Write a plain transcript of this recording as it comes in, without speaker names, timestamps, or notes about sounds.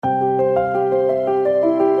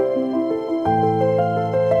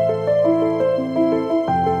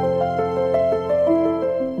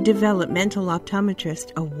Developmental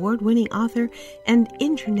Optometrist, award-winning author, and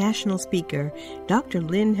international speaker, Dr.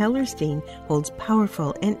 Lynn Hellerstein holds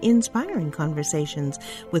powerful and inspiring conversations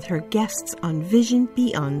with her guests on Vision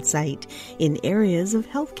Beyond Sight in areas of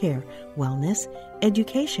healthcare, wellness,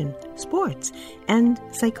 education, sports, and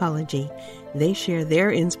psychology. They share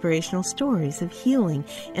their inspirational stories of healing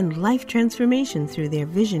and life transformation through their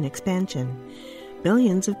vision expansion.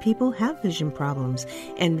 Billions of people have vision problems,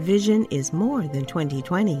 and vision is more than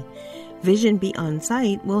 20/20. Vision Beyond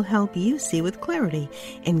Sight will help you see with clarity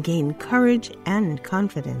and gain courage and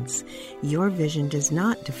confidence. Your vision does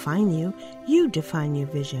not define you. You define your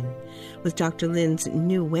vision. With Dr. Lynn's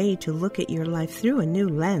new way to look at your life through a new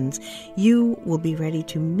lens, you will be ready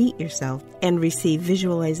to meet yourself and receive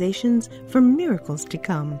visualizations for miracles to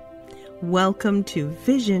come. Welcome to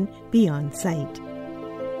Vision Beyond Sight.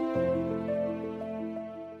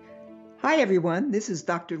 Hi everyone, this is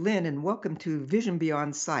Dr. Lynn and welcome to Vision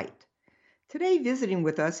Beyond Sight. Today visiting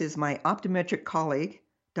with us is my optometric colleague,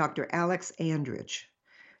 Dr. Alex Andrich.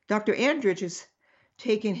 Dr. Andrich has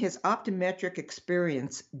taken his optometric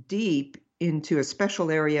experience deep into a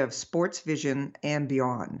special area of sports vision and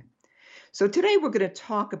beyond. So today we're going to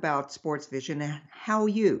talk about sports vision and how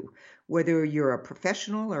you, whether you're a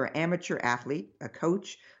professional or amateur athlete, a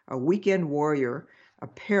coach, a weekend warrior, a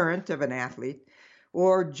parent of an athlete,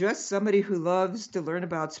 or just somebody who loves to learn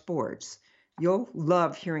about sports, you'll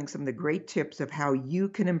love hearing some of the great tips of how you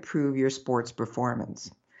can improve your sports performance.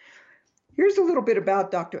 Here's a little bit about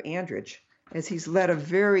Dr. Andrich, as he's led a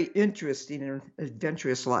very interesting and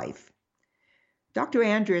adventurous life. Dr.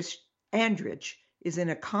 Andrich is an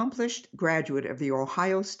accomplished graduate of the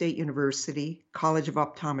Ohio State University College of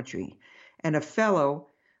Optometry and a fellow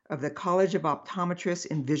of the College of Optometrists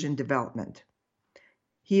in Vision Development.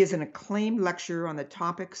 He is an acclaimed lecturer on the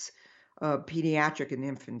topics of pediatric and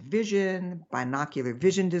infant vision, binocular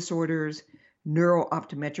vision disorders,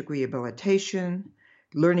 neuro-optometric rehabilitation,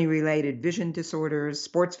 learning-related vision disorders,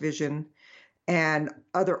 sports vision, and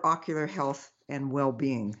other ocular health and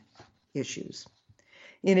well-being issues.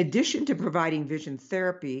 In addition to providing vision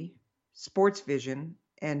therapy, sports vision,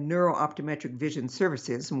 and neuro-optometric vision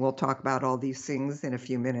services, and we'll talk about all these things in a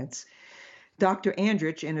few minutes, Dr.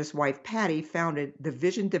 Andrich and his wife Patty founded the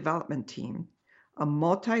Vision Development Team, a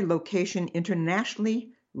multi-location,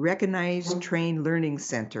 internationally recognized trained learning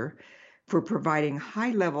center for providing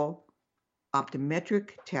high-level optometric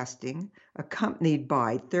testing accompanied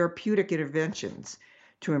by therapeutic interventions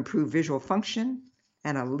to improve visual function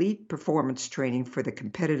and elite performance training for the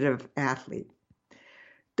competitive athlete.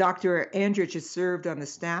 Dr. Andrich has served on the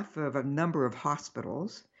staff of a number of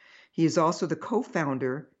hospitals. He is also the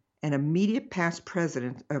co-founder and immediate past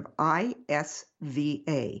president of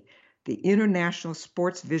ISVA, the International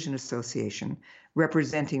Sports Vision Association,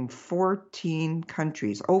 representing 14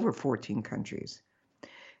 countries, over 14 countries.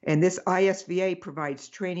 And this ISVA provides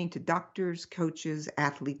training to doctors, coaches,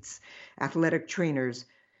 athletes, athletic trainers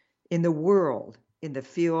in the world in the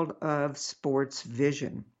field of sports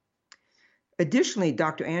vision. Additionally,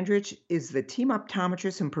 Dr. Andrich is the team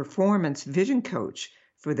optometrist and performance vision coach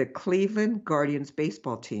for the Cleveland Guardians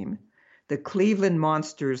baseball team, the Cleveland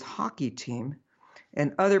Monsters hockey team,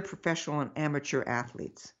 and other professional and amateur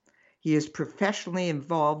athletes. He is professionally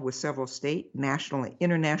involved with several state, national, and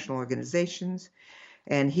international organizations,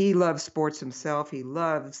 and he loves sports himself. He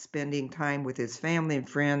loves spending time with his family and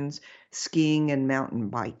friends, skiing and mountain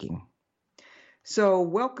biking. So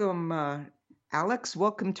welcome, Alex.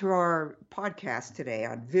 Welcome to our podcast today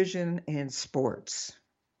on vision and sports.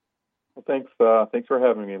 Well, thanks for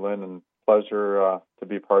having me, Lynn, and pleasure to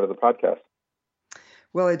be part of the podcast.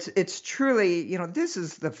 Well, it's truly, this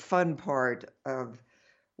is the fun part of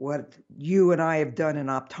what you and I have done in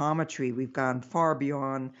optometry. We've gone far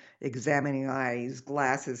beyond examining eyes,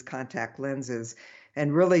 glasses, contact lenses,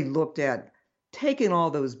 and really looked at taking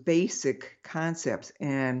all those basic concepts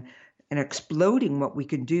and exploding what we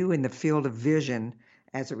can do in the field of vision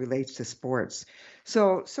as it relates to sports.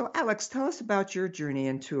 So Alex, tell us about your journey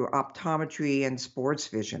into optometry and sports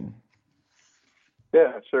vision.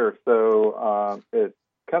 Yeah, sure. So it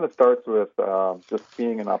kind of starts with just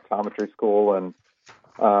being in optometry school and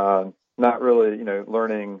not really,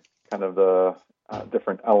 learning kind of the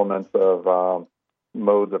different elements of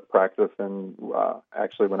modes of practice. And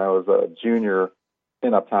actually, when I was a junior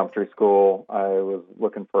in optometry school, I was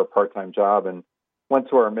looking for a part-time job and went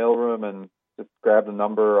to our mailroom and just grabbed a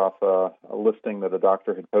number off a listing that a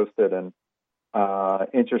doctor had posted. And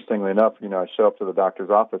interestingly enough, I show up to the doctor's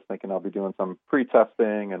office thinking I'll be doing some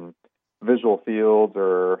pre-testing and visual fields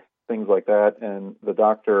or things like that. And the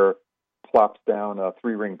doctor plops down a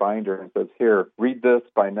 3-ring binder and says, "Here, read this.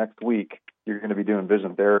 By next week, you're going to be doing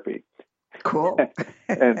vision therapy. Cool.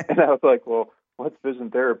 and I was like, well, what's vision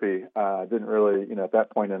therapy? I didn't really, at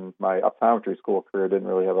that point in my optometry school career, didn't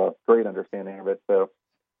really have a great understanding of it. So,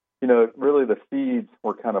 really the seeds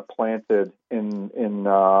were kind of planted in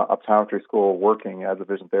optometry school, working as a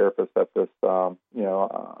vision therapist at this,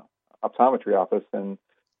 optometry office. And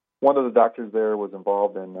one of the doctors there was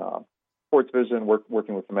involved in sports vision,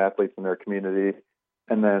 working with some athletes in their community.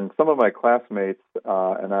 And then some of my classmates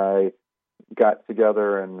and I got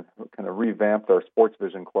together and kind of revamped our sports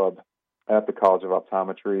vision club at the College of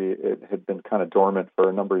Optometry. It had been kind of dormant for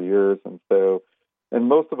a number of years. And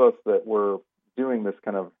most of us that were doing this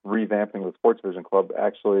kind of revamping the sports vision club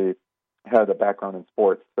actually had a background in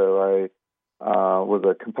sports. So I was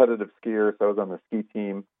a competitive skier, so I was on the ski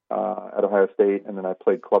team at Ohio State, and then I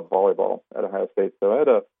played club volleyball at Ohio State. So I had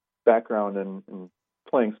a background in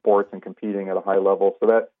playing sports and competing at a high level. So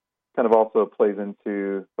that kind of also plays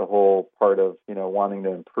into the whole part of, wanting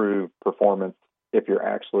to improve performance if you're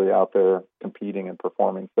actually out there competing and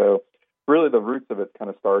performing. So really the roots of it kind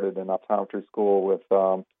of started in optometry school with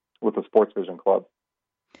the sports vision club.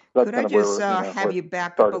 That's Could kind I of where, just have you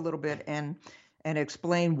back up a little bit and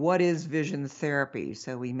explain what is vision therapy,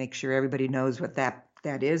 so we make sure everybody knows what that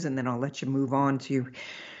is, and then I'll let you move on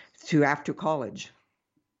to after college.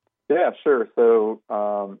 Yeah, sure. So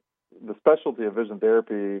the specialty of vision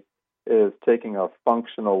therapy is taking a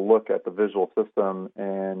functional look at the visual system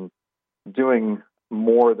and doing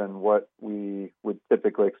more than what we would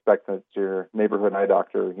typically expect at your neighborhood eye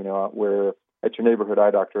doctor, where at your neighborhood eye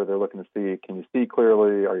doctor, they're looking to see, can you see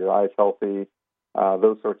clearly? Are your eyes healthy?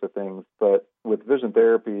 Those sorts of things. But with vision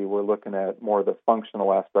therapy, we're looking at more the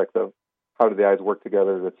functional aspect of how do the eyes work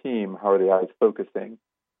together as a team? How are the eyes focusing?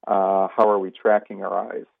 How are we tracking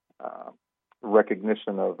our eyes?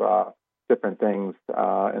 Recognition of different things in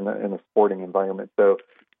a sporting environment. So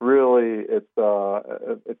really, it's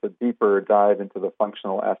a deeper dive into the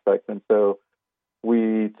functional aspect. And so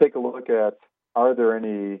we take a look at, are there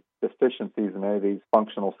any deficiencies in any of these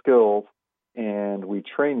functional skills, and we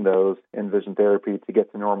train those in vision therapy to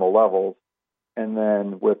get to normal levels. And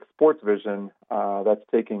then with sports vision, that's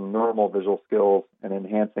taking normal visual skills and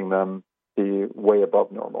enhancing them to way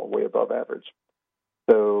above normal, way above average.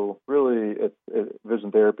 So really,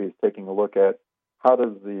 vision therapy is taking a look at how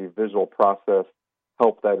does the visual process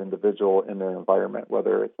help that individual in their environment,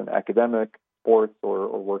 whether it's an academic, sports, or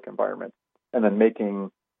work environment, and then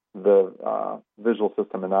making the visual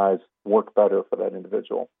system and eyes work better for that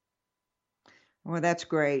individual. Well, that's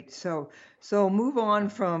great. So move on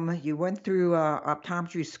from, you went through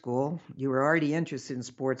optometry school. You were already interested in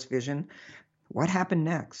sports vision. What happened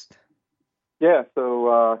next? Yeah,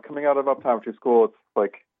 so coming out of optometry school, it's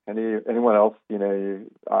like anyone else,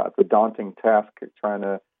 it's a daunting task trying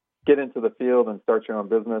to get into the field and start your own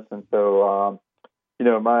business. And so,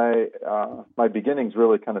 my beginnings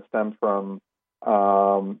really kind of stem from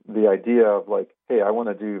the idea of like, hey, I want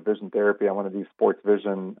to do vision therapy. I want to do sports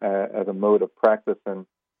vision as a mode of practice. And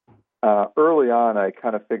early on, I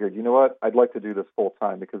kind of figured, you know what, I'd like to do this full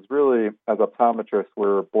time, because really, as optometrists,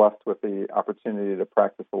 we're blessed with the opportunity to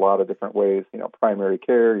practice a lot of different ways. Primary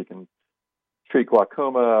care, you can treat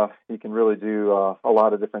glaucoma, you can really do a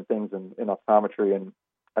lot of different things in optometry. And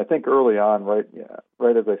I think early on,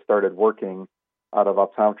 right as I started working out of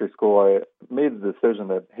optometry school, I made the decision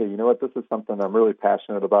that, hey, you know what, this is something I'm really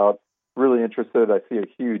passionate about, really interested. I see a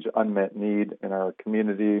huge unmet need in our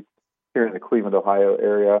community here in the Cleveland, Ohio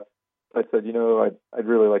area. I said, I'd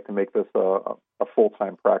really like to make this a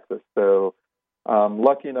full-time practice. So I'm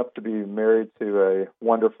lucky enough to be married to a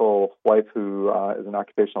wonderful wife who is an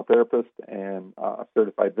occupational therapist and a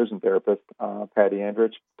certified vision therapist, Patty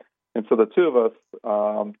Andrich. And so the two of us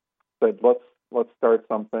said, let's start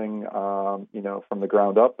something, from the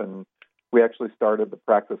ground up. And we actually started the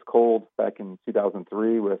practice cold back in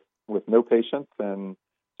 2003 with no patients and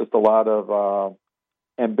just a lot of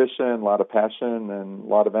ambition, a lot of passion, and a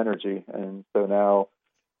lot of energy. And so now,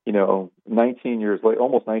 19 years later,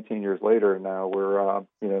 almost 19 years later, now we're,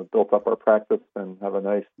 built up our practice and have a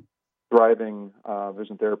nice, thriving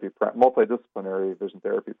vision therapy, multidisciplinary vision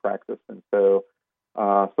therapy practice. And so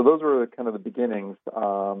those were kind of the beginnings.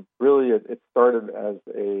 Really, it started as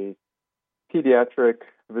a pediatric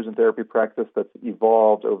vision therapy practice that's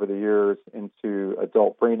evolved over the years into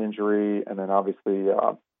adult brain injury, and then obviously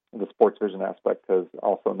the sports vision aspect has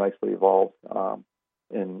also nicely evolved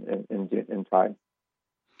in time.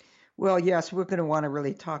 Well, yes, we're going to want to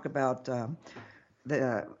really talk about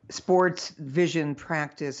the sports vision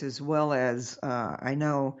practice, as well as I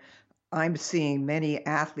know I'm seeing many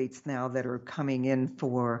athletes now that are coming in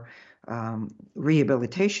for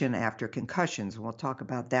rehabilitation after concussions. We'll talk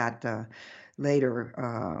about that later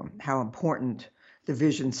how important the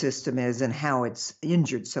vision system is and how it's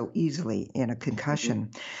injured so easily in a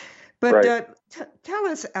concussion. But Right. tell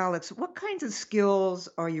us, Alex, what kinds of skills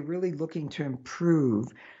are you really looking to improve,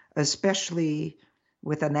 especially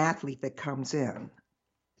with an athlete that comes in?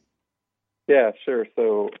 Yeah, sure.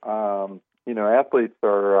 So, athletes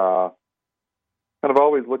are kind of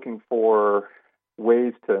always looking for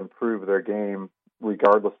ways to improve their game,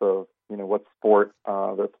 regardless of what sport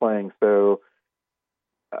they're playing. So,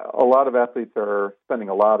 a lot of athletes are spending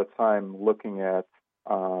a lot of time looking at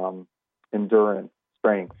endurance,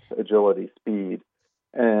 strength, agility, speed,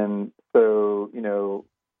 and so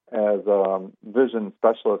as vision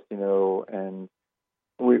specialists, and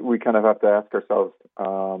we kind of have to ask ourselves,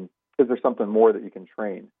 is there something more that you can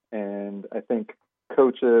train? And I think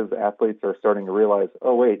coaches, athletes are starting to realize,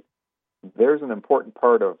 oh, wait, there's an important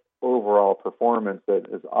part of overall performance that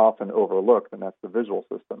is often overlooked, and that's the visual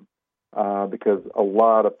system. Because a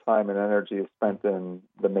lot of time and energy is spent in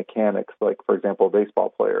the mechanics, like, for example, a baseball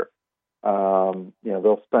player.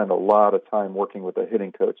 They'll spend a lot of time working with a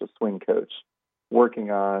hitting coach, a swing coach, working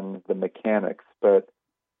on the mechanics. But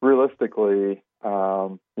realistically,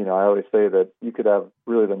 I always say that you could have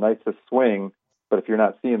really the nicest swing, but if you're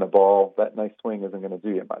not seeing the ball, that nice swing isn't going to do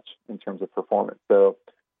you much in terms of performance. So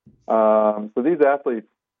these athletes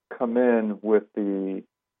come in with the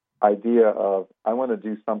idea of, I want to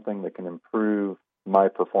do something that can improve my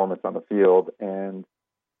performance on the field. And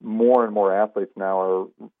more athletes now are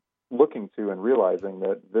looking to and realizing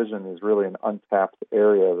that vision is really an untapped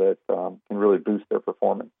area that can really boost their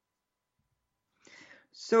performance.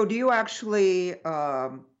 So do you actually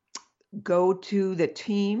go to the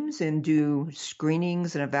teams and do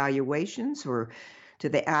screenings and evaluations, or do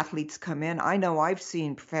the athletes come in? I know I've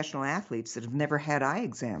seen professional athletes that have never had eye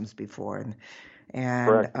exams before,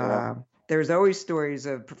 and Correct. there's always stories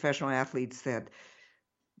of professional athletes that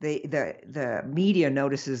the media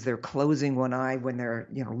notices they're closing one eye when they're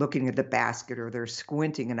looking at the basket, or they're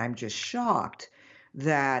squinting, and I'm just shocked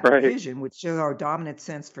that Right. vision, which is our dominant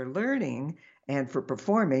sense for learning and for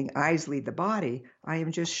performing, eyes lead the body. I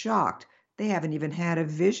am just shocked they haven't even had a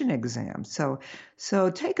vision exam. So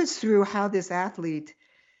take us through how this athlete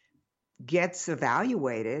gets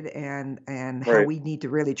evaluated, and how Right. we need to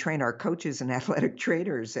really train our coaches and athletic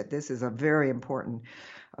trainers that this is a very important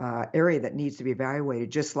area that needs to be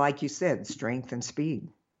evaluated, just like you said, strength and speed.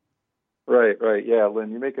 Right. Yeah,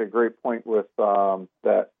 Lynn, you make a great point with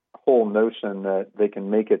that whole notion that they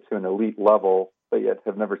can make it to an elite level, but yet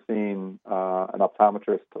have never seen an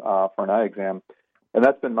optometrist for an eye exam. And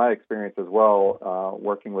that's been my experience as well,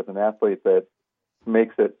 working with an athlete that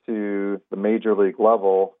makes it to the major league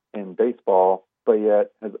level in baseball, but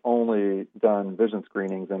yet has only done vision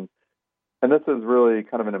screenings. And this is really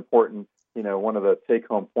kind of an important, one of the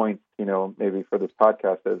take-home points, maybe for this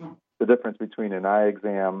podcast is the difference between an eye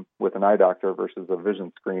exam with an eye doctor versus a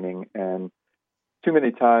vision screening. And too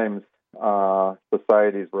many times,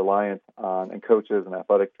 society is reliant on, and coaches and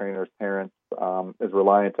athletic trainers, parents, is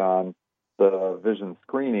reliant on the vision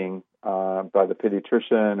screening by the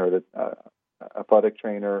pediatrician or the athletic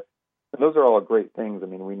trainer. And those are all great things. I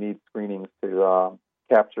mean, we need screenings to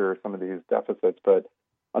capture some of these deficits, but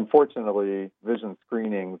unfortunately, vision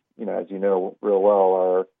screenings, as you know real well,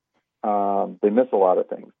 are they miss a lot of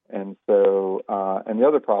things. And so, and the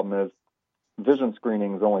other problem is vision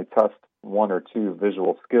screenings only test one or two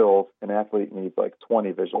visual skills. An athlete needs like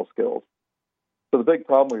 20 visual skills. So the big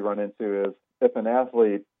problem we run into is if an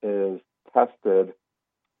athlete is tested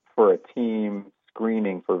for a team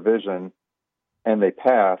screening for vision and they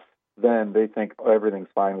pass, then they think, oh, everything's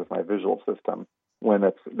fine with my visual system, when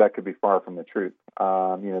that could be far from the truth.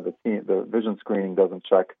 The vision screening doesn't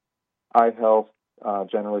check eye health.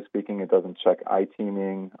 Generally speaking, it doesn't check eye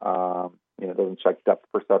teaming. It doesn't check depth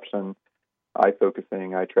perception, eye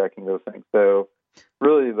focusing, eye tracking, those things. So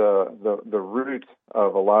really the root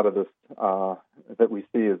of a lot of this that we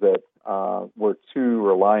see is that we're too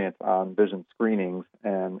reliant on vision screenings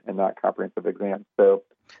and not comprehensive exams. So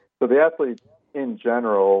the athletes in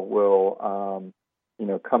general will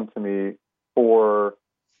come to me for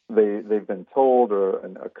they've been told, or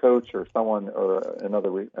a coach or someone or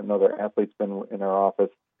another athlete's been in our office,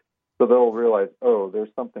 so they'll realize, oh, there's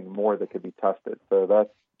something more that could be tested. So that's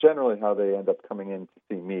generally how they end up coming in to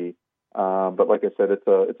see me. But like I said,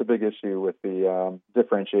 it's a big issue with the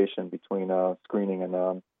differentiation between screening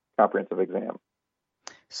and comprehensive exam.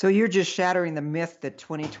 So you're just shattering the myth that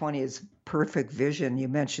 20/20 is perfect vision. You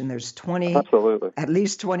mentioned there's Absolutely. at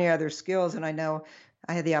least 20 other skills, and I know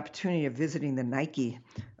I had the opportunity of visiting the Nike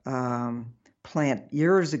plant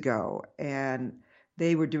years ago, and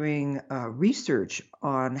they were doing research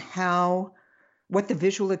on how what the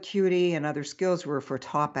visual acuity and other skills were for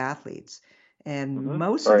top athletes. And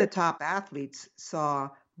most of the Right. top athletes saw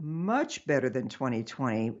much better than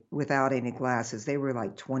 20/20 without any glasses. They were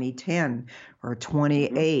like 20/10 or hmm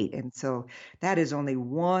 20/8. And so that is only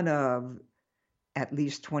one of at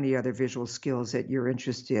least 20 other visual skills that you're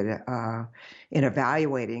interested in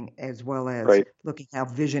evaluating, as well as Right. looking how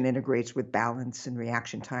vision integrates with balance and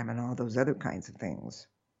reaction time and all those other kinds of things.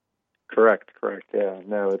 Correct. Correct. Yeah.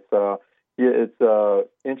 No, it's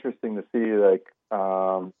interesting to see like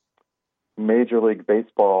Major League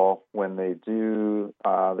Baseball when they do.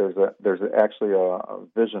 There's actually a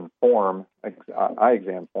vision form, eye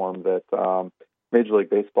exam form that Major League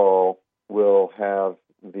Baseball will have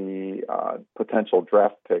the potential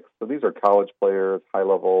draft picks. So these are college players,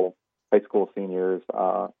 high-level high school seniors,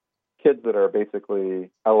 kids that are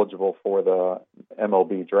basically eligible for the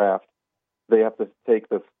MLB draft. They have to take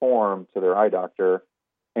this form to their eye doctor,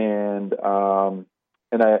 and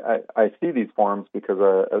I see these forms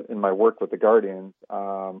because in my work with the Guardians,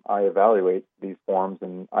 I evaluate these forms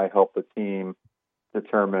and I help the team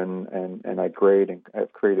determine and I grade, and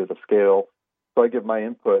I've created a scale. So I give my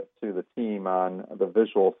input to the team on the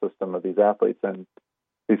visual system of these athletes, and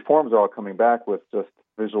these forms are all coming back with just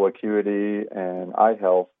visual acuity and eye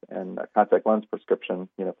health and a contact lens prescription,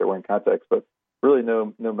 if they're wearing contacts, but really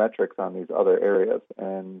no metrics on these other areas.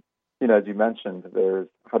 And as you mentioned, there's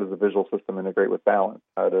how does the visual system integrate with balance?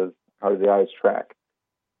 How do the eyes track?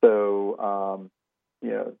 So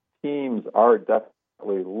teams are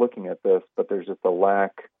definitely looking at this, but there's just a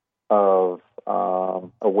lack of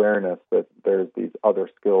awareness that there's these other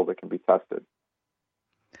skills that can be tested.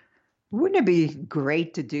 Wouldn't it be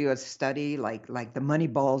great to do a study like the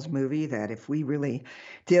Moneyballs movie, that if we really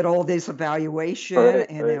did all this evaluation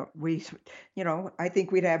and Right. I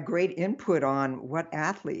think we'd have great input on what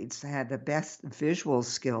athletes had the best visual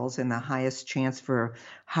skills and the highest chance for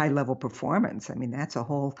high level performance. I mean, that's a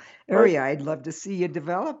whole Right. area I'd love to see you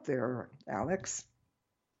develop there, Alex.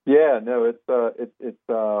 Yeah, no, it's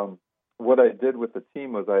what I did with the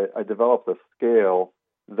team was I developed a scale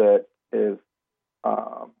that is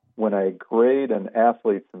when I grade an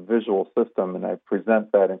athlete's visual system and I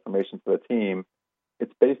present that information to the team,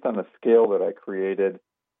 it's based on a scale that I created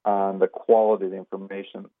on the quality of the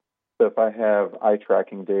information. So if I have eye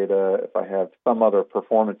tracking data, if I have some other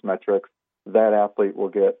performance metrics, that athlete will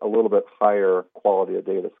get a little bit higher quality of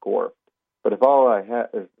data score. But if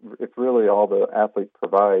really all the athlete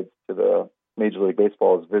provides to the Major League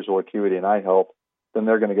Baseball is visual acuity and eye health, then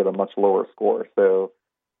they're going to get a much lower score. So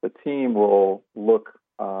the team will look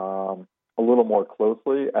a little more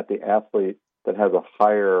closely at the athlete that has a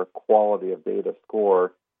higher quality of data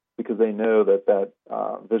score, because they know that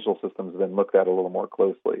visual system has been looked at a little more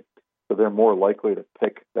closely. So they're more likely to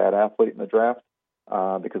pick that athlete in the draft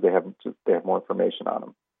because they have more information on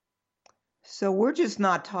them. So we're just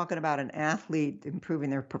not talking about an athlete improving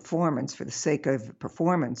their performance for the sake of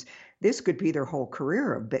performance. This could be their whole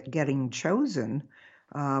career of getting chosen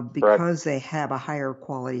Correct. because they have a higher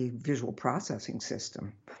quality visual processing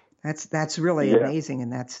system. That's really Yeah. amazing,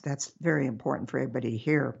 and that's very important for everybody to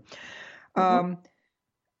hear. hmm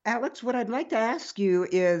Alex, what I'd like to ask you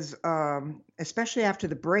is, especially after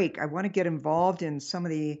the break, I want to get involved in some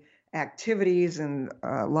of the activities and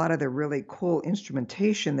a lot of the really cool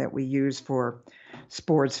instrumentation that we use for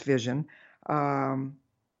sports vision. Um,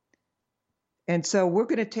 and so we're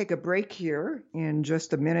going to take a break here in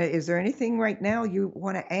just a minute. Is there anything right now you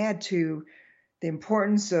want to add to the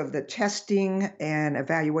importance of the testing and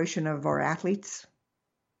evaluation of our athletes?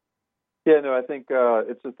 Yeah, no, I think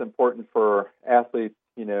it's just important for athletes,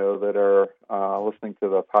 that are listening to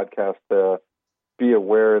the podcast to be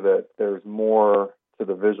aware that there's more to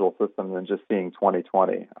the visual system than just seeing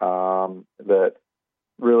 20/20. That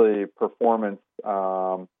really performance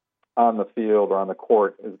on the field or on the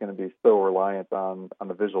court is going to be so reliant on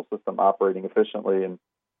the visual system operating efficiently. And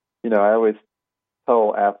I always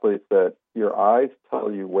tell athletes that your eyes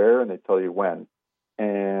tell you where and they tell you when,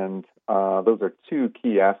 and those are two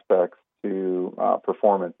key aspects to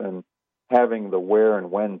performance. And having the where and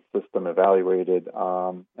when system evaluated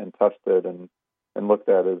and tested and looked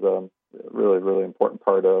at is a really, really important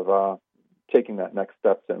part of taking that next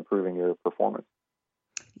step to improving your performance.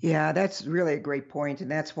 Yeah, that's really a great point. And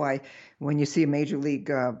that's why when you see a major league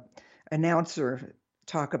announcer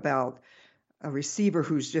talk about a receiver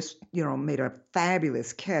who's just, made a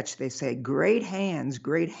fabulous catch, they say, great hands,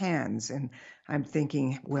 great hands. And I'm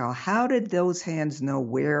thinking, well, how did those hands know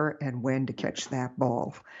where and when to catch that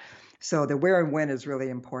ball? So the where and when is really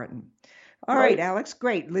important. All right, Right. Alex,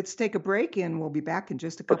 great. Let's take a break and we'll be back in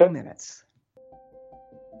just a couple Okay. minutes.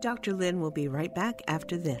 Dr. Lynn will be right back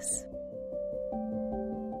after this.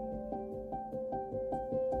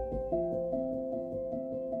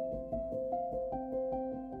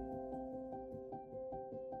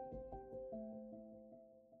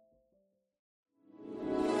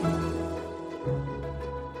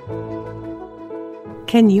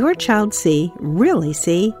 Can your child see, really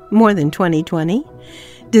see, more than 20/20?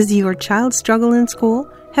 Does your child struggle in school,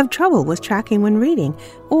 have trouble with tracking when reading,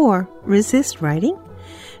 or resist writing?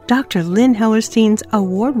 Dr. Lynn Hellerstein's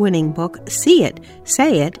award-winning book, See It,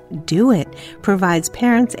 Say It, Do It, provides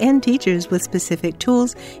parents and teachers with specific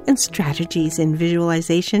tools and strategies in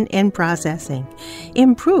visualization and processing.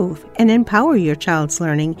 Improve and empower your child's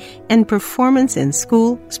learning and performance in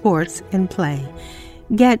school, sports, and play.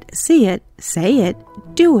 Get See It, Say It,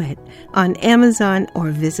 Do It on Amazon or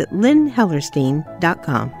visit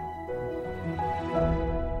lynnhellerstein.com.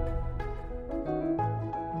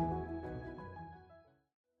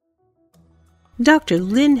 Dr.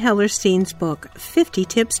 Lynn Hellerstein's book, 50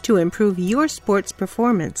 Tips to Improve Your Sports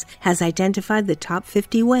Performance, has identified the top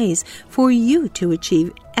 50 ways for you to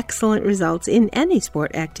achieve excellent results in any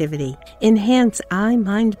sport activity. Enhance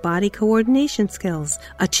eye-mind-body coordination skills,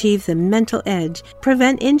 achieve the mental edge,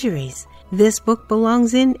 prevent injuries. This book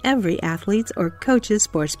belongs in every athlete's or coach's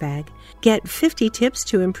sports bag. Get 50 tips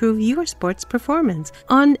to improve your sports performance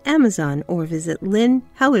on Amazon or visit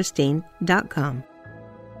lynnhellerstein.com.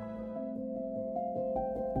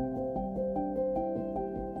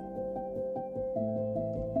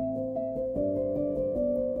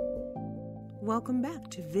 Welcome back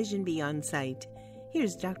to Vision Beyond Sight.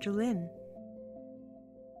 Here's Dr. Lynn.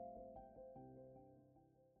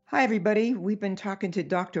 Hi, everybody. We've been talking to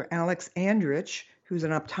Dr. Alex Andrich, who's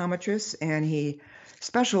an optometrist, and he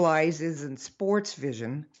specializes in sports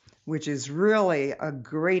vision, which is really a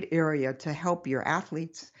great area to help your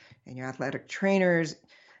athletes and your athletic trainers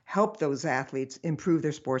help those athletes improve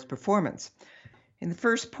their sports performance. In the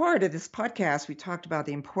first part of this podcast, we talked about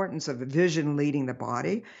the importance of vision leading the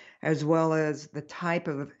body, as well as the type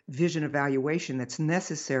of vision evaluation that's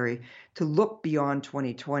necessary to look beyond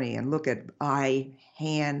 20/20 and look at eye,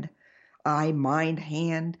 mind,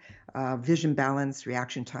 hand, vision balance,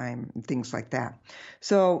 reaction time, and things like that.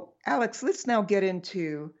 So, Alex, let's now get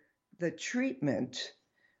into the treatment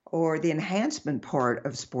or the enhancement part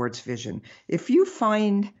of sports vision. If you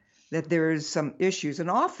find that there's some issues,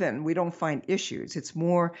 and often we don't find issues, it's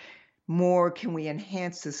more can we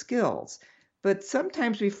enhance the skills? But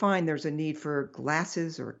sometimes we find there's a need for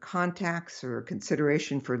glasses or contacts or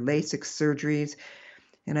consideration for LASIK surgeries.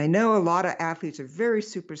 And I know a lot of athletes are very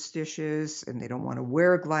superstitious and they don't want to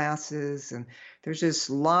wear glasses. And there's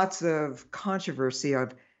just lots of controversy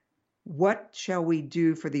of what shall we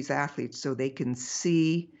do for these athletes so they can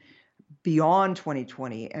see beyond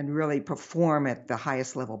 20/20 and really perform at the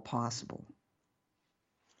highest level possible.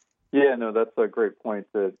 Yeah, no, that's a great point.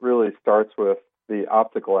 It really starts with the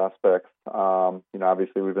optical aspects.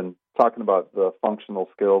 Obviously we've been talking about the functional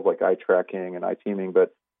skills like eye tracking and eye teaming,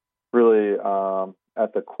 but really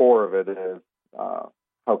at the core of it is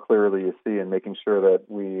how clearly you see and making sure that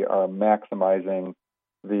we are maximizing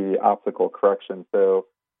the optical correction. So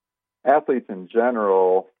athletes in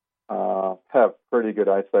general have pretty good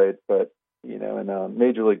eyesight, but in a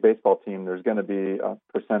Major League Baseball team, there's going to be a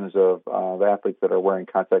percentage of the athletes that are wearing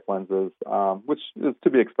contact lenses, which is to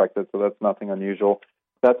be expected, so that's nothing unusual.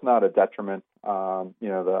 That's not a detriment. I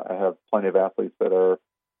have plenty of athletes that are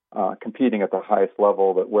competing at the highest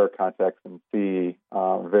level that wear contacts and see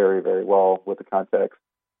very, very well with the contacts.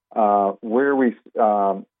 Where we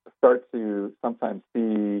start to sometimes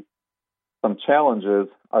see some challenges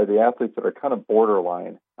are the athletes that are kind of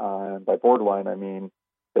borderline. And by borderline, I mean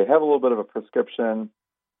they have a little bit of a prescription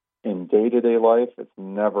in day-to-day life. It's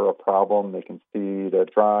never a problem. They can see the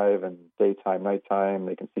drive and daytime, nighttime.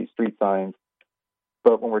 They can see street signs.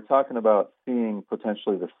 But when we're talking about seeing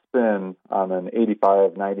potentially the spin on an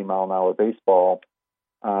 85, 90-mile-an-hour baseball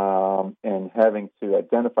and having to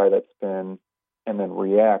identify that spin and then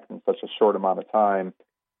react in such a short amount of time,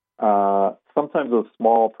 sometimes those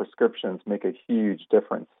small prescriptions make a huge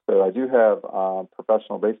difference. So I do have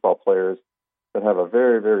professional baseball players that have a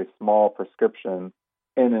very, very small prescription,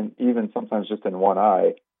 and even sometimes just in one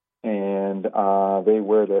eye, and they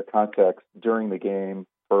wear their contacts during the game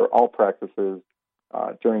for all practices,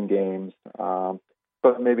 during games,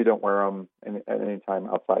 but maybe don't wear them at any time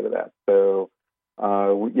outside of that. So,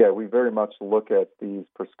 we very much look at these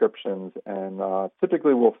prescriptions, and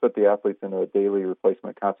typically we'll fit the athletes into a daily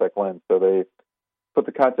replacement contact lens. So they put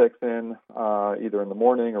the contacts in either in the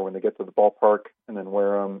morning or when they get to the ballpark, and then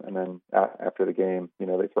wear them, and then after the game,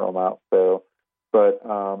 they throw them out. So, but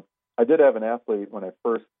I did have an athlete when I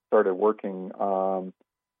first started working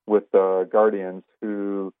with the Guardians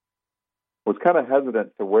who was kind of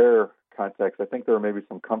hesitant to wear contacts. I think there were maybe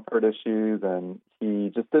some comfort issues, and he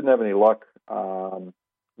just didn't have any luck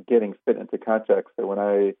getting fit into contacts. So when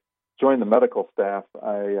I joined the medical staff,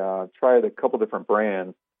 I tried a couple different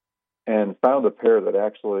brands, and found a pair that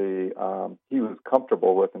actually he was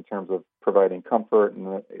comfortable with in terms of providing comfort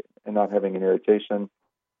and not having an irritation.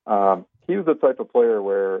 He was the type of player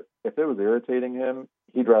where if it was irritating him,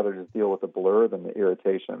 he'd rather just deal with the blur than the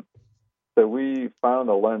irritation. So we found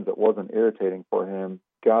a lens that wasn't irritating for him,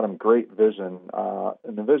 got him great vision,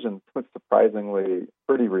 and the vision was surprisingly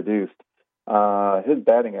pretty reduced. His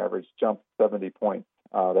batting average jumped 70 points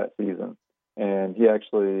that season, and he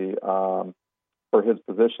actually, for his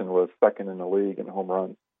position, was second in the league in home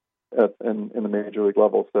runs in the major league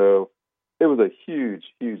level. So it was a huge,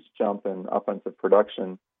 huge jump in offensive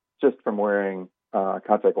production just from wearing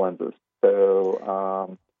contact lenses.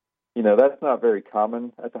 So, that's not very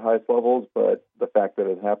common at the highest levels, but the fact that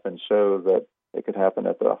it happened shows that it could happen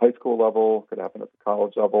at the high school level, could happen at the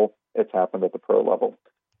college level, it's happened at the pro level.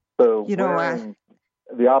 So wearing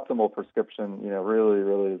the optimal prescription, really,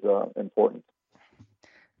 really is important.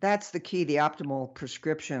 That's the key, the optimal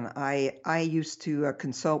prescription. I used to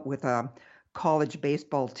consult with a college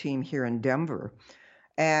baseball team here in Denver,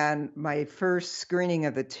 and my first screening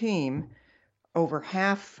of the team, over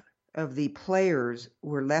half of the players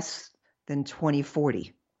were less than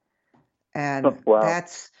 20/40. And Wow.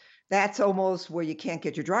 that's almost where you can't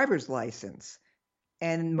get your driver's license.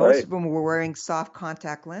 And most Right. of them were wearing soft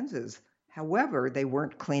contact lenses. However, they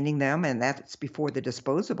weren't cleaning them, and that's before the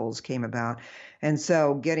disposables came about. And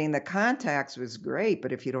so getting the contacts was great,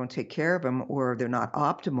 but if you don't take care of them or they're not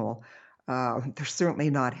optimal, they're certainly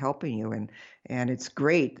not helping you. And it's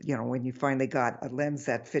great, when you finally got a lens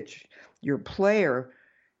that fits your player.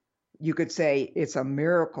 You could say it's a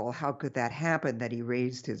miracle. How could that happen that he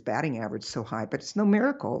raised his batting average so high? But it's no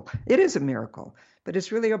miracle. It is a miracle, but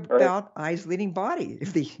it's really about eyes leading body.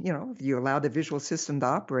 If you allow the visual system to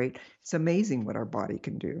operate, it's amazing what our body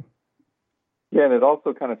can do. Yeah, and it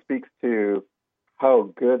also kind of speaks to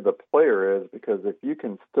how good the player is, because if you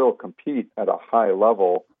can still compete at a high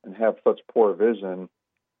level and have such poor vision,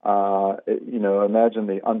 imagine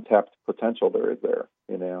the untapped potential there is there.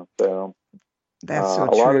 So. That's so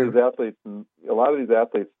a lot true. of these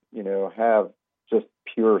athletes, have just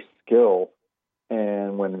pure skill,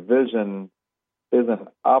 and when vision isn't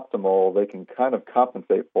optimal, they can kind of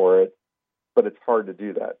compensate for it, but it's hard to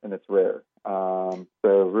do that, and it's rare. So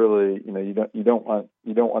really, you don't want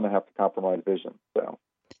to have to compromise vision. So.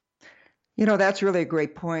 That's really a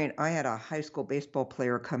great point. I had a high school baseball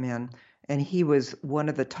player come in, and he was one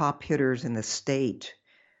of the top hitters in the state.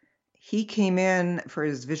 He came in for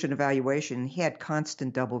his vision evaluation. He had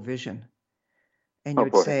constant double vision. And you Oh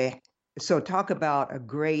would boy. say, so talk about a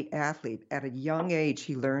great athlete. At a young age,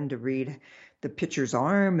 he learned to read the pitcher's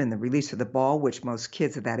arm and the release of the ball, which most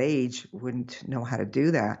kids at that age wouldn't know how to do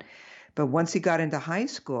that. But once he got into high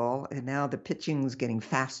school, and now the pitching's getting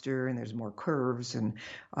faster and there's more curves, and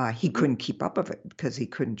he couldn't keep up with it because he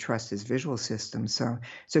couldn't trust his visual system. So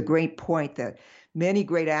it's a great point that many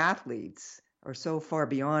great athletes are so far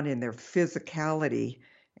beyond in their physicality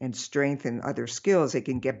and strength and other skills, they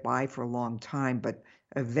can get by for a long time. But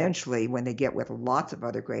eventually, when they get with lots of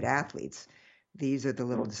other great athletes, these are the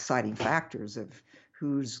little deciding factors of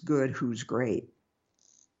who's good, who's great.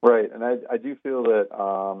 Right, and I do feel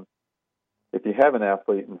that if you have an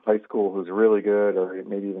athlete in high school who's really good, or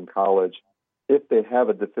maybe even college, if they have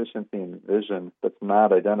a deficiency in vision that's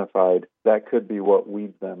not identified, that could be what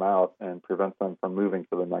weeds them out and prevents them from moving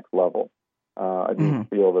to the next level. I do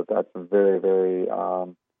feel that that's very, very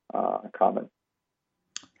common.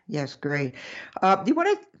 Yes, great. Do you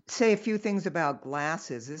want to say a few things about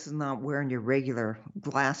glasses? This is not wearing your regular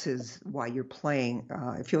glasses while you're playing.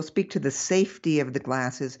 If you'll speak to the safety of the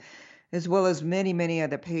glasses, as well as many, many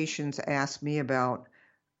other patients ask me about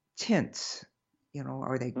tints.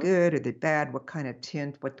 Are they good? Are they bad? What kind of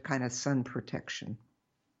tint? What kind of sun protection?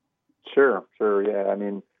 Sure, yeah. I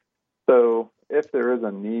mean, so if there is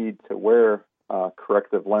a need to wear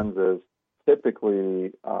corrective lenses,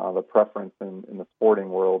 typically the preference in the sporting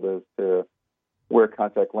world is to wear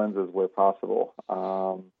contact lenses where possible.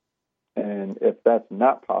 And if that's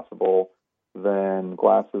not possible, then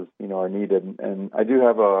glasses, are needed. And I do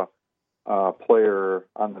have a player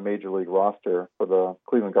on the major league roster for the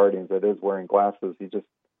Cleveland Guardians that is wearing glasses. He just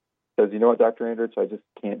says, "You know what, Dr. Andrich, I just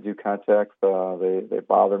can't do contacts. They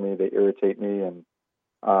bother me. They irritate me." And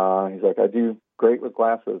he's like, "I do great with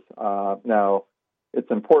glasses." Now, it's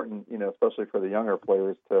important, especially for the younger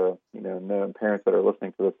players to, know, and parents that are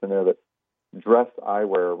listening to this, to know that dress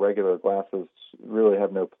eyewear, regular glasses, really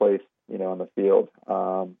have no place, on the field.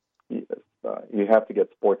 You have to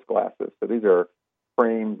get sports glasses. So these are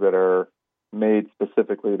frames that are made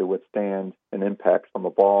specifically to withstand an impact from a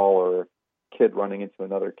ball or a kid running into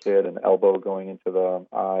another kid, an elbow going into the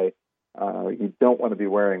eye. you don't want to be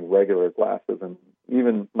wearing regular glasses. And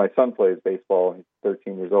even my son plays baseball. He's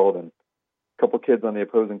 13 years old, and a couple kids on the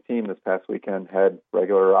opposing team this past weekend had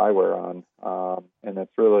regular eyewear on, and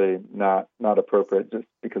that's really not appropriate just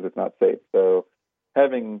because it's not safe. So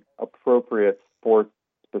having appropriate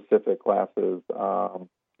sports-specific glasses,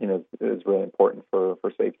 is really important for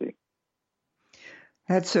safety.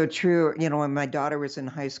 That's so true. When my daughter was in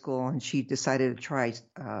high school and she decided to try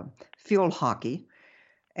field hockey,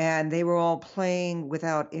 and they were all playing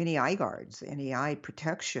without any eye guards, any eye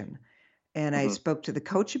protection. And I Mm-hmm. spoke to the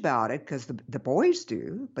coach about it because the boys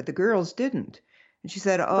do, but the girls didn't. And she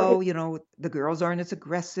said, Right. the girls aren't as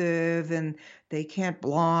aggressive and they can't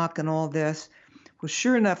block and all this. Well,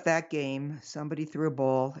 sure enough, that game, somebody threw a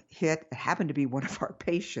ball, it happened to be one of our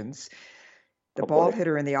patients. The Oh ball boy. hit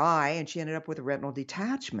her in the eye and she ended up with a retinal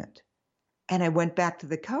detachment. And I went back to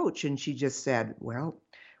the coach and she just said, well,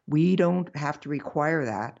 we don't have to require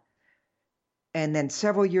that. And then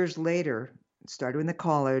several years later, started in the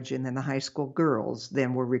college and then the high school girls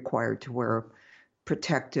then were required to wear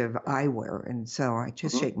protective eyewear. And so I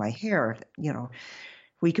just Mm-hmm. shake my hair.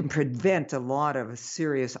 We can prevent a lot of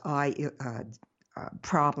serious eye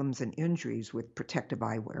problems and injuries with protective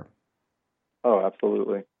eyewear. Oh,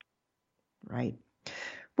 absolutely. Right.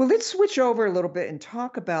 Well, let's switch over a little bit and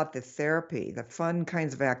talk about the therapy, the fun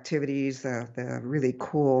kinds of activities, the really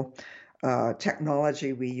cool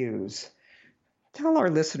technology we use. Tell our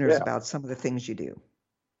listeners Yeah. about some of the things you do.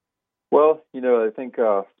 Well, I think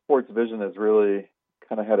sports vision has really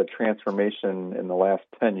kind of had a transformation in the last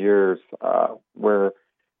 10 years, where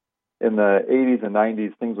in the 80s and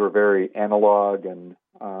 90s, things were very analog and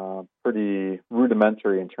pretty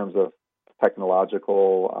rudimentary in terms of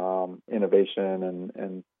technological innovation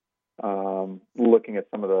and looking at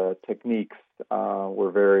some of the techniques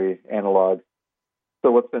were very analog.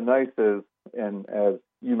 So what's been nice is, and as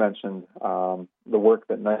you mentioned, the work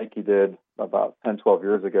that Nike did about 10, 12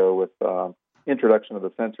 years ago with introduction of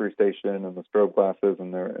the sensory station and the strobe glasses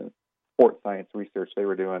and their sports science research they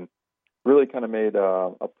were doing really kind of made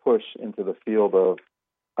a push into the field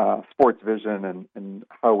of sports vision and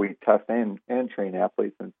how we test and train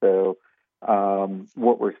athletes. And so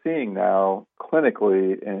what we're seeing now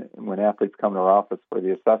clinically when athletes come to our office for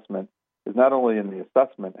the assessment is not only in the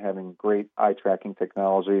assessment having great eye tracking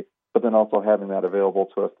technology, but then also having that available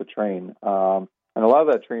to us to train. And a lot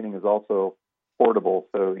of that training is also portable.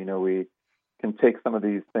 So, we can take some of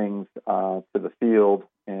these things to the field,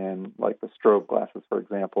 and like the strobe glasses, for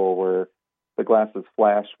example, where the glasses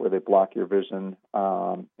flash where they block your vision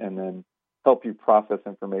and then help you process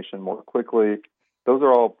information more quickly. Those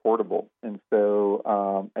are all portable. And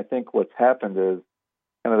so I think what's happened is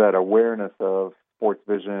kind of that awareness of sports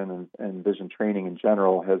vision and vision training in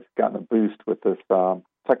general has gotten a boost with this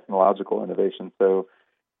technological innovation. So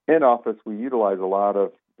in office, we utilize a lot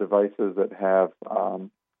of devices that have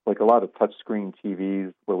like a lot of touchscreen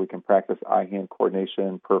TVs where we can practice eye-hand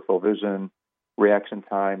coordination, peripheral vision, reaction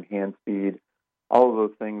time, hand speed. All of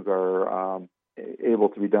those things are able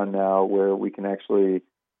to be done now where we can actually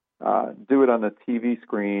do it on the TV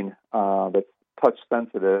screen that's touch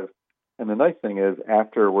sensitive. And the nice thing is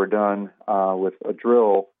after we're done with a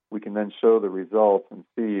drill, we can then show the results and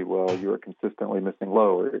see, well, you're consistently missing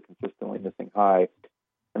low or you're consistently missing high.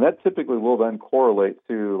 And that typically will then correlate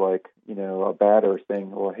to a batter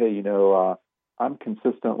saying, well, hey, I'm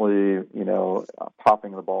consistently,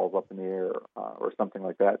 popping the balls up in the air or something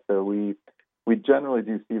like that. So we generally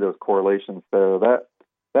do see those correlations. So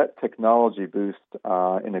that technology boost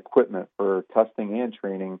in equipment for testing and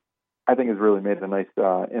training, I think has really made a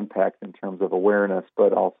nice impact in terms of awareness,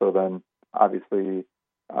 but also then obviously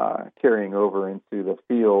carrying over into the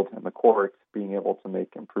field and the courts, being able to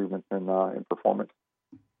make improvements in performance.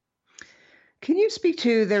 Can you speak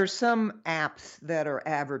to, there's some apps that are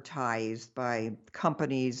advertised by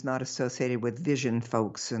companies not associated with vision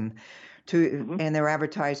folks and they're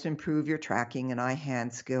advertised to improve your tracking and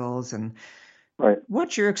eye-hand skills. And right.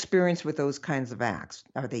 What's your experience with those kinds of apps?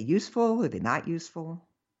 Are they useful? Are they not useful?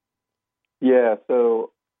 Yeah,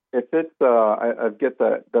 so if it's, I get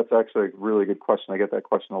that. That's actually a really good question. I get that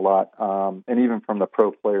question a lot, and even from the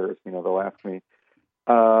pro players, they'll ask me.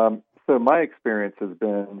 So my experience has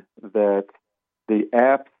been that the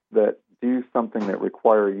apps that do something that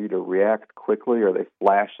require you to react quickly or they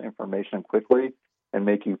flash information quickly and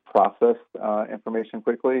make you process information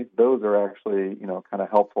quickly, those are actually, kind of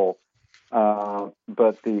helpful.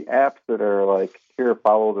 But the apps that are like, here,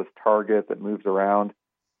 follow this target that moves around,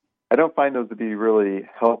 I don't find those to be really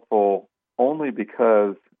helpful only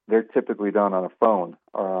because they're typically done on a phone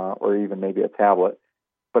or even maybe a tablet.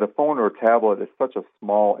 But a phone or a tablet is such a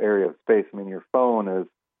small area of space. I mean, your phone is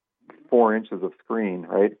 4 inches of screen,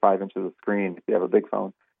 right? 5 inches of screen if you have a big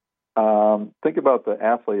phone. Think about the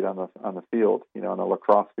athlete on the field, on a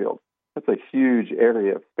lacrosse field. That's a huge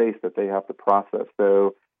area of space that they have to process.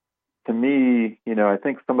 So to me, I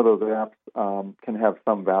think some of those apps can have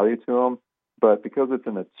some value to them, but because it's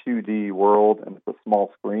in a 2D world and it's a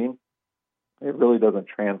small screen, it really doesn't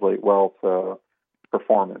translate well to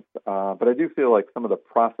performance. But I do feel like some of the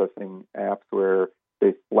processing apps where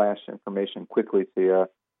they flash information quickly to you,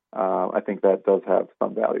 I think that does have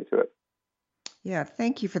some value to it. Yeah,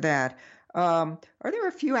 thank you for that. Are there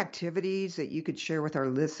a few activities that you could share with our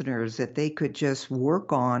listeners that they could just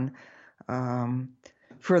work on um,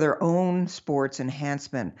 for their own sports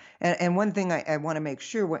enhancement? And one thing I want to make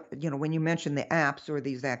sure, when you mention the apps or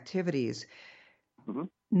these activities, Mm-hmm.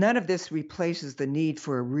 none of this replaces the need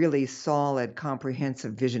for a really solid,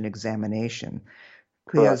 comprehensive vision examination.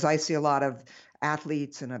 Because Correct. I see a lot of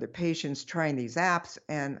athletes and other patients trying these apps,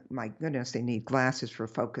 and my goodness, they need glasses for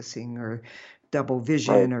focusing or double Right.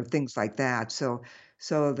 vision or things like that. So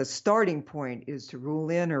the starting point is to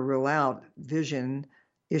rule in or rule out vision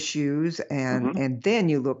issues, and Mm-hmm. and then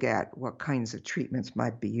you look at what kinds of treatments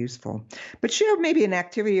might be useful. But share maybe an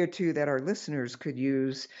activity or two that our listeners could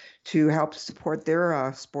use to help support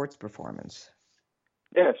their sports performance.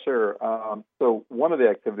 Yeah, sure. So one of the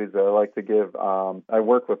activities that I like to give, I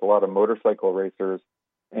work with a lot of motorcycle racers,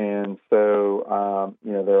 and so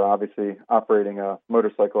they're obviously operating a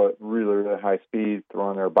motorcycle at really, really high speed,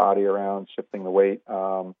 throwing their body around, shifting the weight.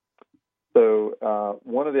 So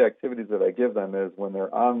one of the activities that I give them is when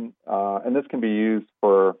they're on, and this can be used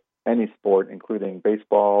for any sport, including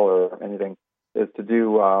baseball or anything, is to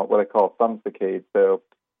do what I call thumb saccade. So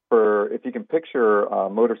if you can picture a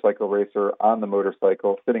motorcycle racer on the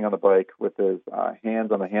motorcycle, sitting on the bike with his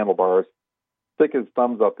hands on the handlebars, stick his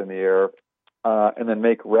thumbs up in the air, and then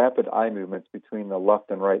make rapid eye movements between the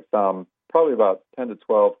left and right thumb, probably about 10 to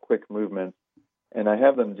 12 quick movements. And I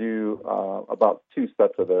have them do about 2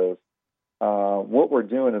 sets of those. What we're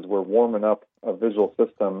doing is we're warming up a visual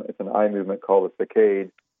system. It's an eye movement called a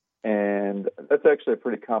saccade. And that's actually a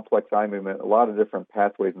pretty complex eye movement. A lot of different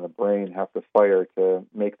pathways in the brain have to fire to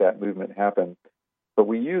make that movement happen. But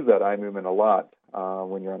we use that eye movement a lot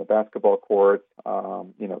when you're on a basketball court,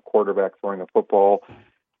 quarterback throwing a football.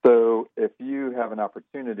 So if you have an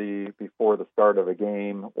opportunity before the start of a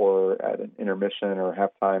game or at an intermission or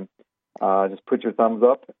halftime, just put your thumbs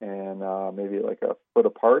up and maybe like a foot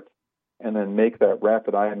apart, and then make that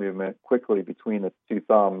rapid eye movement quickly between the 2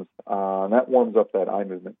 thumbs. And that warms up that eye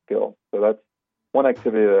movement skill. So that's one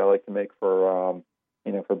activity that I like to make for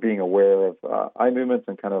being aware of eye movements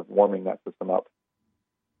and kind of warming that system up.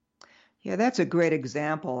 Yeah, that's a great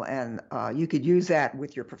example. And you could use that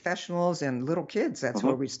with your professionals and little kids. That's Mm-hmm.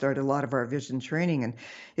 where we start a lot of our vision training. And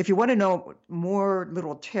if you want to know more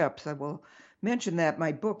little tips, I will mention that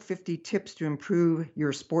my book, 50 Tips to Improve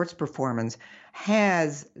Your Sports Performance,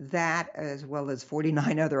 has that as well as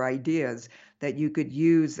 49 other ideas that you could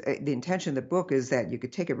use. The intention of the book is that you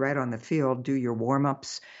could take it right on the field, do your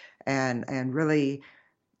warm-ups, and really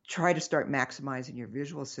try to start maximizing your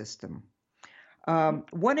visual system.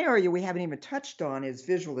 One area we haven't even touched on is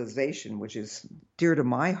visualization, which is dear to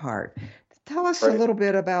my heart. Tell us a Right. little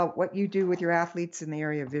bit about what you do with your athletes in the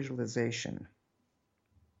area of visualization.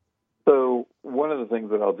 So one of the things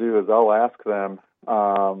that I'll do is I'll ask them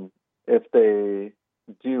if they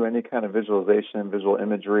do any kind of visualization, visual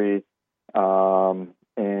imagery, and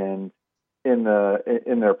in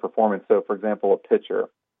their performance. So, for example, a pitcher.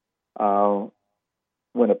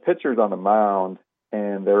 When a pitcher's on the mound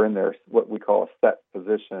and they're in their what we call a set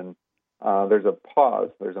position, there's a pause.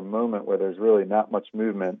 There's a moment where there's really not much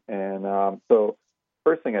movement, and so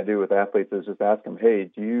first thing I do with athletes is just ask them, "Hey,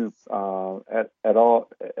 do you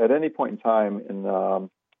at any point in time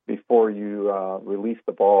before you release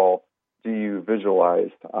the ball, do you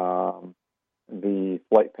visualize the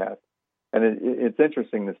flight path?" And it's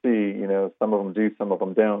interesting to see. Some of them do, some of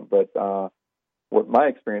them don't. But what my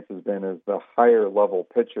experience has been is the higher level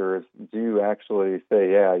pitchers do actually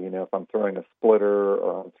say, "Yeah, if I'm throwing a splitter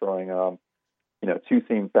or I'm throwing a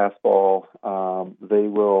 2-seam fastball, they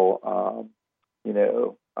will."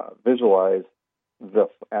 Visualize the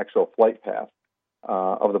actual flight path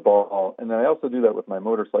of the ball. And then I also do that with my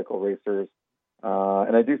motorcycle racers.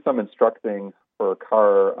 And I do some instructing for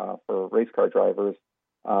race car drivers.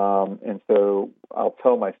 And so I'll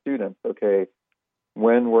tell my students, okay,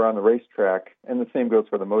 when we're on the racetrack, and the same goes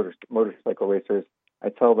for the motorcycle racers, I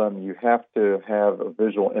tell them you have to have a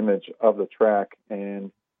visual image of the track.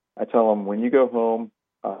 And I tell them when you go home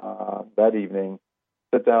that evening,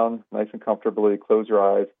 sit down nice and comfortably, close your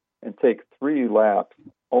eyes, and take 3 laps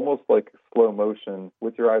almost like slow motion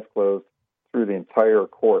with your eyes closed through the entire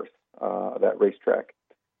course, that racetrack.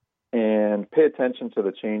 And pay attention to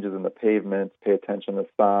the changes in the pavements, pay attention to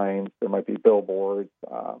signs. There might be billboards,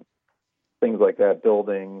 things like that,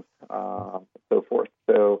 buildings, so forth.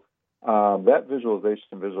 So that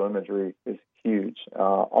visualization, visual imagery is huge.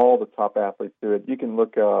 All the top athletes do it. You can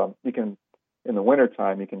look, in the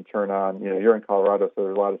wintertime, you can turn on, you're in Colorado, so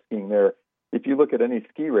there's a lot of skiing there. If you look at any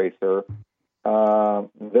ski racer,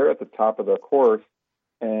 they're at the top of the course,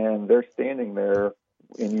 and they're standing there,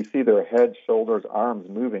 and you see their head, shoulders, arms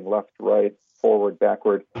moving left, right, forward,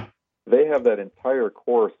 backward. They have that entire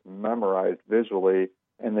course memorized visually,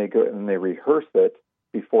 and they go and they rehearse it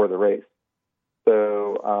before the race.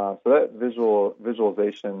 So that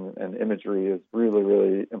visualization and imagery is really,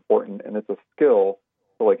 really important, and it's a skill.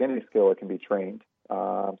 So like any skill, it can be trained.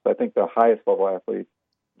 So I think the highest level athletes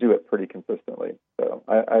do it pretty consistently. So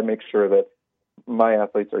I make sure that my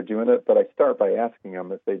athletes are doing it, but I start by asking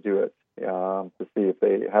them if they do it to see if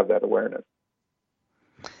they have that awareness.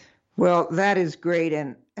 Well, that is great.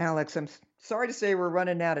 And Alex, I'm sorry to say we're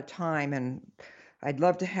running out of time, and I'd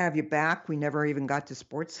love to have you back. We never even got to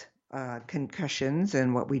sports concussions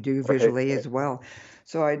and what we do visually as well.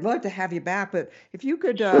 So I'd love to have you back. But if you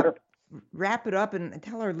could wrap it up and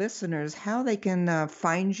tell our listeners how they can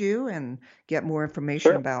find you and get more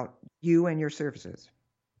information about you and your services.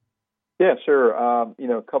 Yeah, sure. A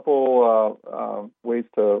couple ways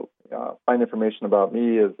to find information about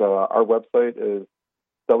me is our website is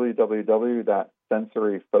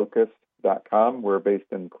www.sensoryfocus.com. We're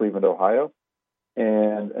based in Cleveland, Ohio.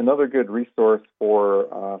 And another good resource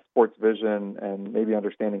for sports vision and maybe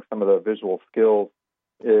understanding some of the visual skills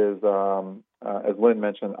is, as Lynn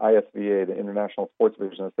mentioned, ISVA, the International Sports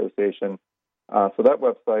Vision Association. So that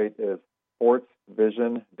website is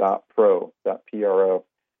sportsvision.pro.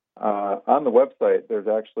 On the website, there's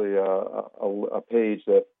actually a page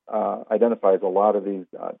that identifies a lot of these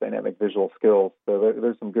dynamic visual skills. So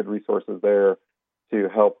there's some good resources there to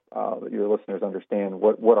help your listeners understand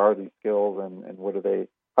what are these skills and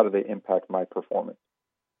how do they impact my performance.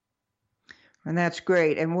 And that's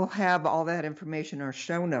great. And we'll have all that information in our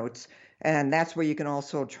show notes. And that's where you can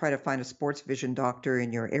also try to find a sports vision doctor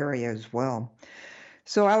in your area as well.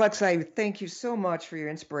 So, Alex, I thank you so much for your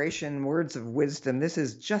inspiration, words of wisdom. This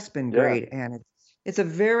has just been great. And it's a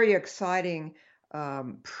very exciting,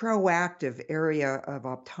 proactive area of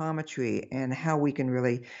optometry and how we can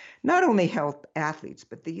really not only help athletes,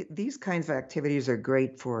 but these kinds of activities are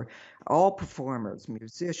great for all performers,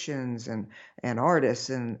 musicians and artists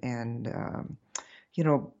and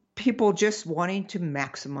people just wanting to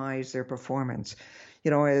maximize their performance.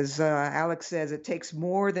 As Alex says, it takes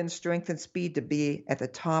more than strength and speed to be at the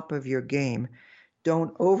top of your game.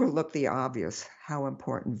 Don't overlook the obvious, how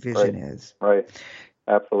important vision is. Right.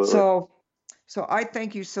 Absolutely. So I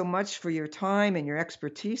thank you so much for your time and your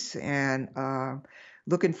expertise, and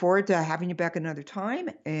looking forward to having you back another time,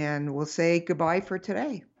 and we'll say goodbye for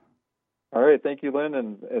today. All right. Thank you, Lynn,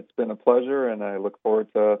 and it's been a pleasure, and I look forward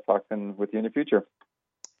to talking with you in the future.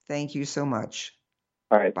 Thank you so much.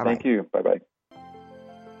 All right. Bye-bye. Thank you. Bye-bye.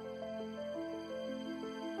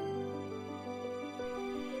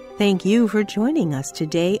 Thank you for joining us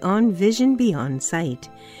today on Vision Beyond Sight.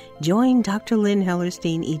 Join Dr. Lynn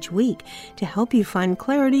Hellerstein each week to help you find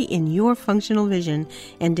clarity in your functional vision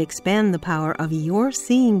and expand the power of your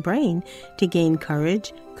seeing brain to gain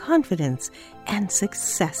courage, confidence, and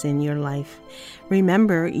success in your life.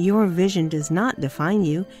 Remember, your vision does not define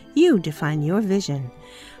you. You define your vision.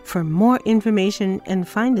 For more information and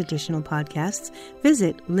find additional podcasts,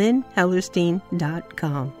 visit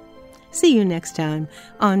lynnhellerstein.com. See you next time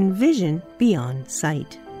on Vision Beyond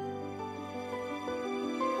Sight.